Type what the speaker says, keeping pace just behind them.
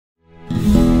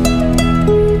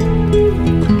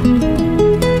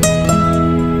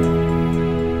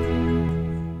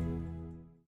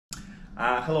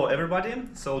everybody,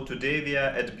 so today we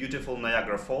are at beautiful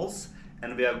Niagara Falls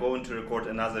and we are going to record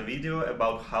another video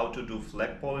about how to do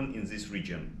flagpoling in this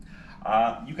region.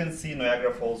 You can see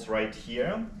Niagara Falls right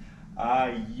here.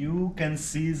 You can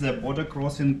see the border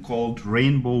crossing called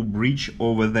Rainbow Bridge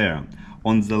over there.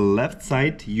 On the left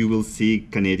side you will see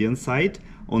Canadian side,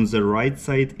 on the right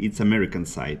side it's American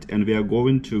side, and we are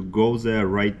going to go there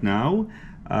right now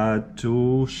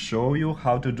to show you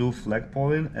how to do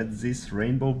flagpoling at this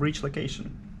Rainbow Bridge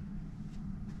location.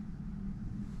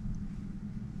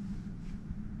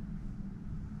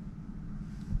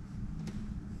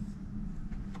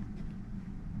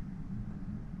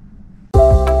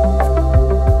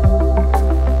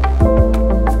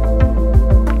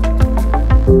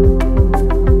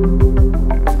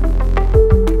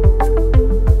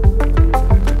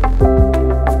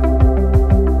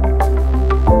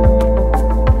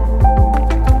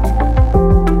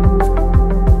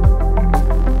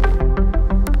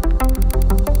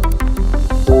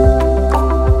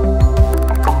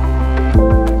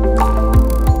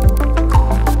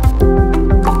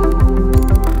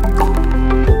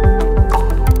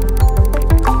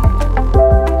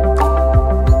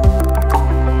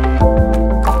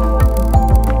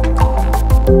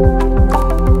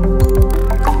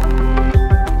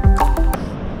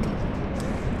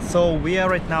 So we are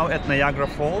right now at Niagara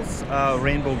Falls,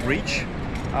 Rainbow Bridge.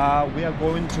 We are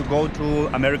going to go to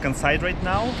American side right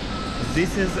now.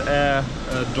 This is a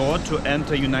door to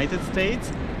enter United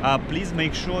States. Please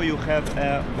make sure you have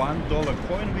a $1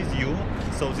 coin with you.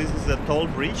 So this is a toll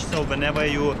bridge. So whenever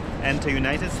you enter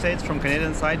United States from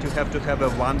Canadian side, you have to have a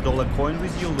 $1 coin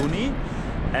with you, loonie.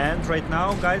 And right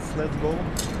now, guys, let's go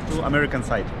to American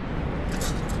side.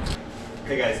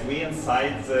 Okay, guys, we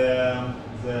inside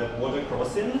the border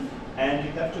crossing, and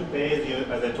you have to pay,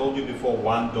 as I told you before,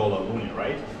 $1 loonie,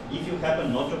 right? If you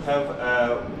happen not to have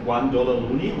a $1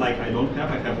 loonie, like I don't have,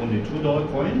 I have only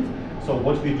 $2 coins. So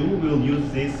what we do, we'll use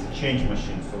this change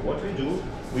machine. So what we do,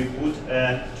 we put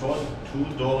a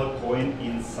 $2 coin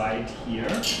inside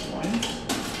here,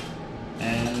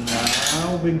 and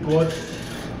now we got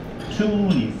 2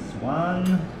 loonies.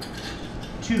 1,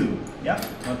 2, yeah,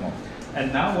 not more.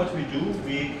 And now what we do,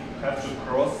 we have to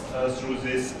cross through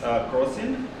this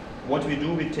crossing. What we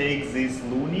do, we take this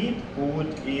loonie, put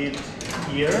it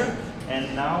here,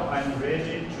 and now I'm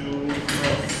ready to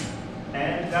cross.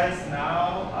 And guys,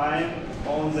 now I'm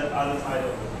on the other side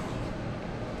of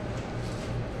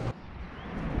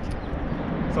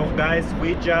it. So guys,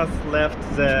 we just left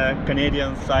the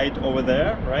Canadian side over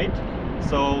there, right?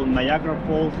 So Niagara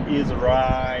Falls is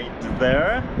right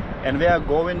there, and we are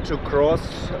going to cross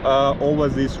over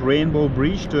this Rainbow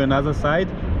Bridge to another side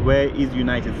where is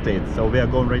United States. So we are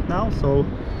going right now, so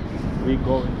we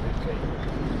go in this way.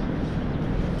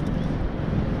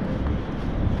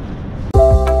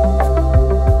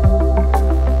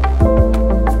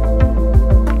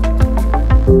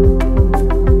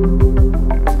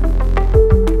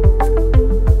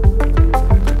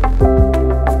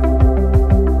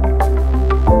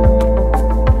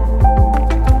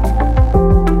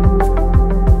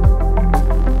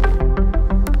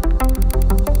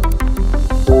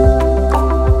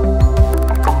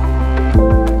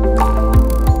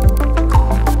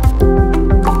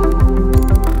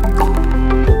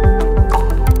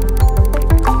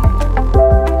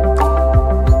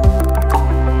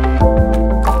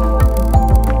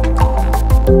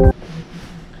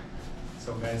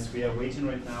 We are waiting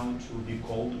right now to be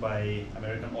called by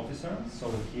American officer.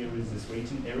 So here is this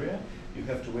waiting area. You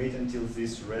have to wait until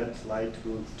this red light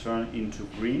will turn into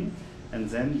green, and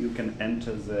then you can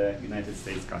enter the United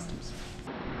States Customs.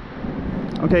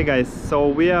 Okay guys, so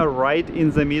we are right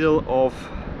in the middle of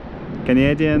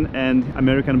Canadian and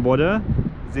American border.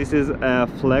 This is a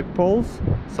flagpoles.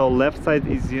 So left side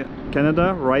is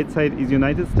Canada, right side is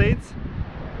United States.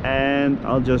 And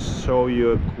I'll just show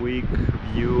you a quick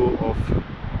view of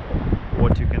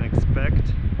what you can expect.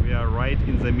 We are right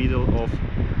in the middle of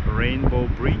Rainbow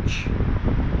Bridge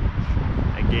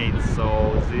again.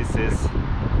 So this is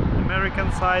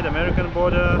American side, American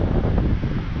border,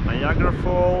 Niagara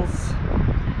Falls,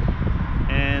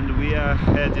 and we are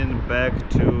heading back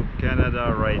to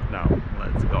Canada right now.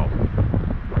 Let's go.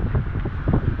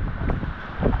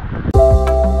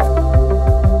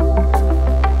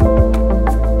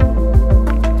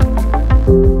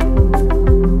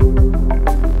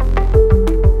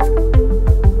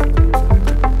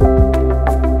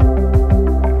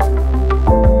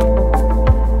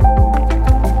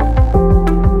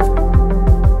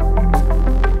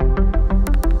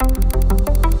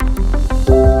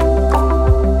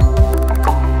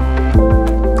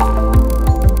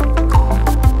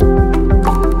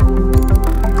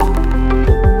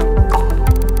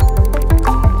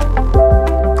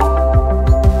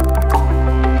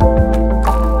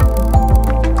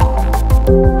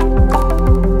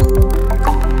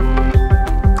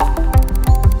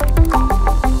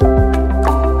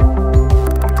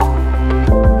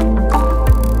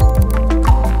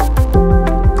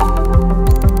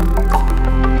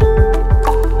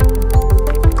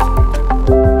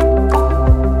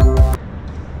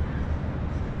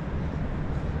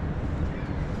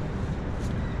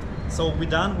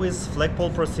 with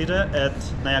flagpole procedure at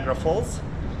Niagara Falls.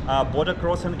 Border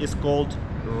crossing is called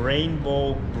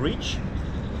Rainbow Bridge.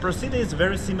 Procedure is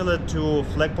very similar to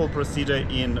flagpole procedure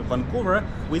in Vancouver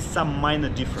with some minor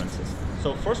differences.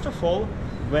 So first of all,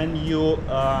 when you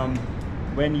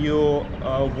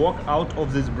walk out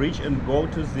of this bridge and go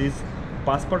to this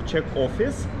passport check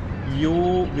office, you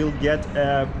will get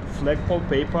a flagpole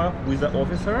paper with the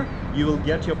officer. You will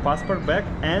get your passport back,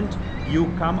 and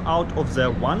you come out of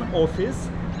the one office,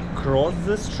 cross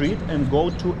the street, and go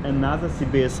to another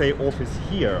CBSA office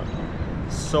here.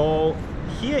 So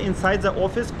here inside the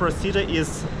office, procedure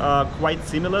is quite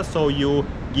similar. So you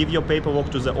give your paperwork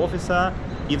to the officer.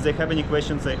 If they have any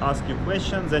questions, they ask you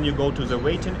questions. Then you go to the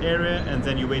waiting area, and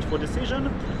then you wait for decision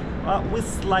with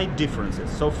slight differences.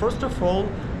 So first of all,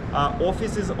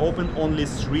 office is open only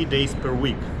 3 days per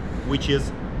week, which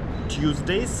is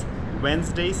Tuesdays,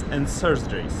 Wednesdays, and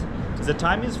Thursdays. The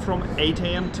time is from 8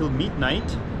 a.m. till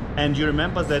midnight. And you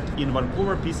remember that in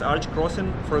Vancouver Peace Arch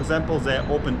Crossing, for example, they're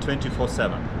open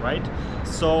 24/7, right?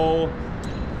 So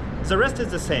the rest is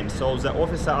the same. So the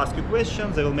officer asks you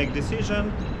questions, they will make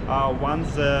decision.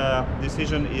 Once the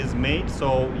decision is made,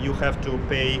 so you have to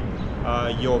pay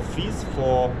your fees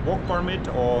for work permit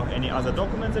or any other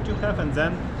documents that you have, and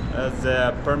then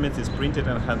the permit is printed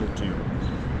and handled to you.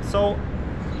 So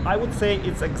I would say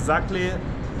it's exactly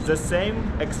the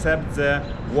same except the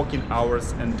working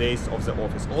hours and days of the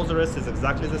office. All the rest is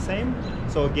exactly the same.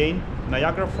 So again,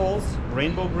 Niagara Falls,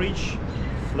 Rainbow Bridge,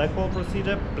 flagpole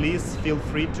procedure. Please feel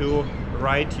free to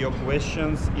write your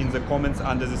questions in the comments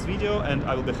under this video, and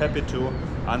I will be happy to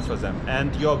answer them.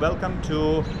 And you're welcome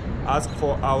to ask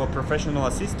for our professional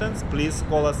assistance. Please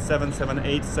call us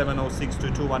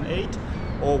 778-706-2218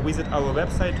 or visit our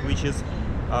website, which is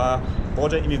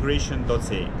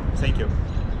borderimmigration.ca. Thank you.